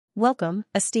Welcome,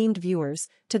 esteemed viewers,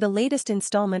 to the latest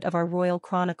installment of our Royal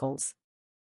Chronicles.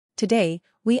 Today,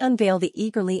 we unveil the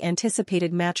eagerly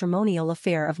anticipated matrimonial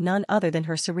affair of none other than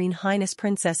Her Serene Highness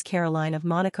Princess Caroline of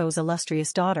Monaco's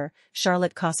illustrious daughter,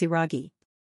 Charlotte Casiraghi.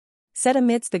 Set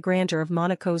amidst the grandeur of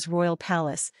Monaco's royal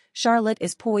palace, Charlotte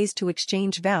is poised to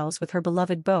exchange vows with her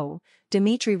beloved beau,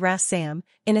 Dimitri Rassam,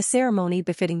 in a ceremony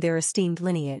befitting their esteemed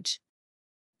lineage.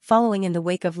 Following in the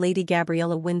wake of Lady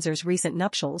Gabriella Windsor's recent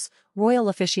nuptials, royal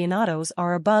aficionados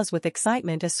are abuzz with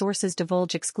excitement as sources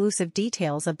divulge exclusive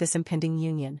details of this impending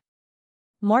union.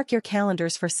 Mark your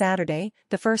calendars for Saturday,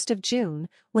 the 1st of June,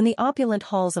 when the opulent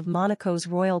halls of Monaco's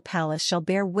royal palace shall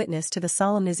bear witness to the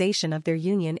solemnization of their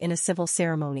union in a civil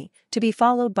ceremony, to be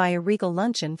followed by a regal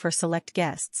luncheon for select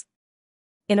guests.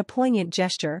 In a poignant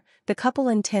gesture, the couple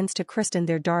intends to christen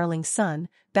their darling son,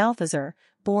 Balthazar,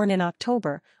 born in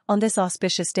October, on this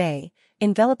auspicious day,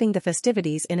 enveloping the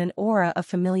festivities in an aura of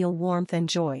familial warmth and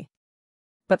joy.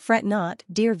 But fret not,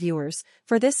 dear viewers,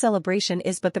 for this celebration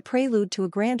is but the prelude to a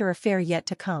grander affair yet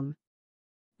to come.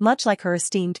 Much like her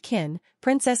esteemed kin,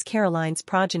 Princess Caroline's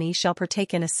progeny shall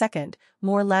partake in a second,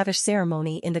 more lavish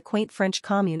ceremony in the quaint French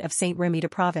commune of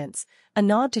Saint-Rémy-de-Provence, a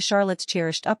nod to Charlotte's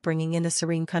cherished upbringing in the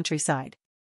serene countryside.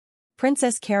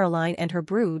 Princess Caroline and her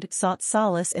brood sought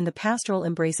solace in the pastoral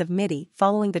embrace of Midi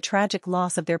following the tragic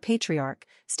loss of their patriarch,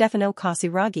 Stefano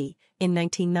Casiraghi, in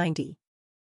 1990.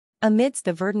 Amidst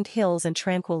the verdant hills and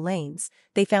tranquil lanes,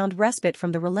 they found respite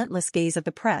from the relentless gaze of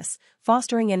the press,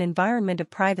 fostering an environment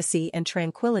of privacy and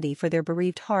tranquility for their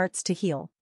bereaved hearts to heal.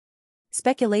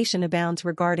 Speculation abounds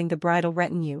regarding the bridal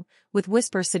retinue, with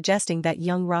whispers suggesting that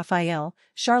young Raphael,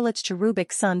 Charlotte's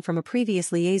cherubic son from a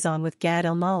previous liaison with Gad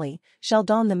el-Mali, shall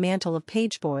don the mantle of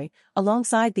pageboy,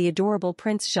 alongside the adorable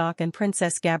Prince Jacques and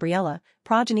Princess Gabriella,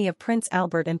 progeny of Prince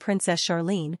Albert and Princess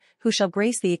Charlene, who shall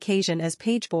grace the occasion as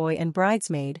pageboy and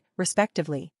bridesmaid,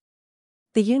 respectively.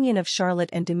 The union of Charlotte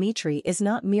and Dimitri is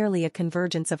not merely a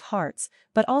convergence of hearts,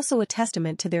 but also a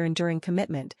testament to their enduring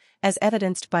commitment, as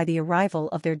evidenced by the arrival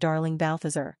of their darling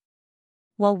Balthazar.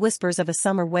 While whispers of a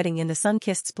summer wedding in the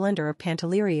sun-kissed splendor of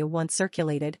Pantelleria once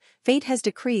circulated, fate has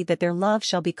decreed that their love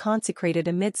shall be consecrated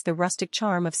amidst the rustic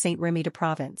charm of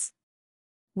Saint-Rémy-de-Provence.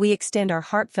 We extend our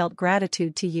heartfelt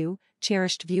gratitude to you,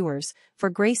 cherished viewers, for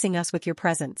gracing us with your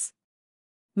presence.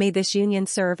 May this union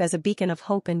serve as a beacon of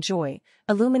hope and joy,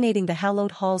 illuminating the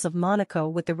hallowed halls of Monaco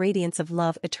with the radiance of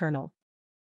love eternal.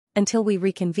 Until we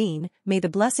reconvene, may the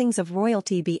blessings of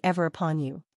royalty be ever upon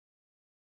you.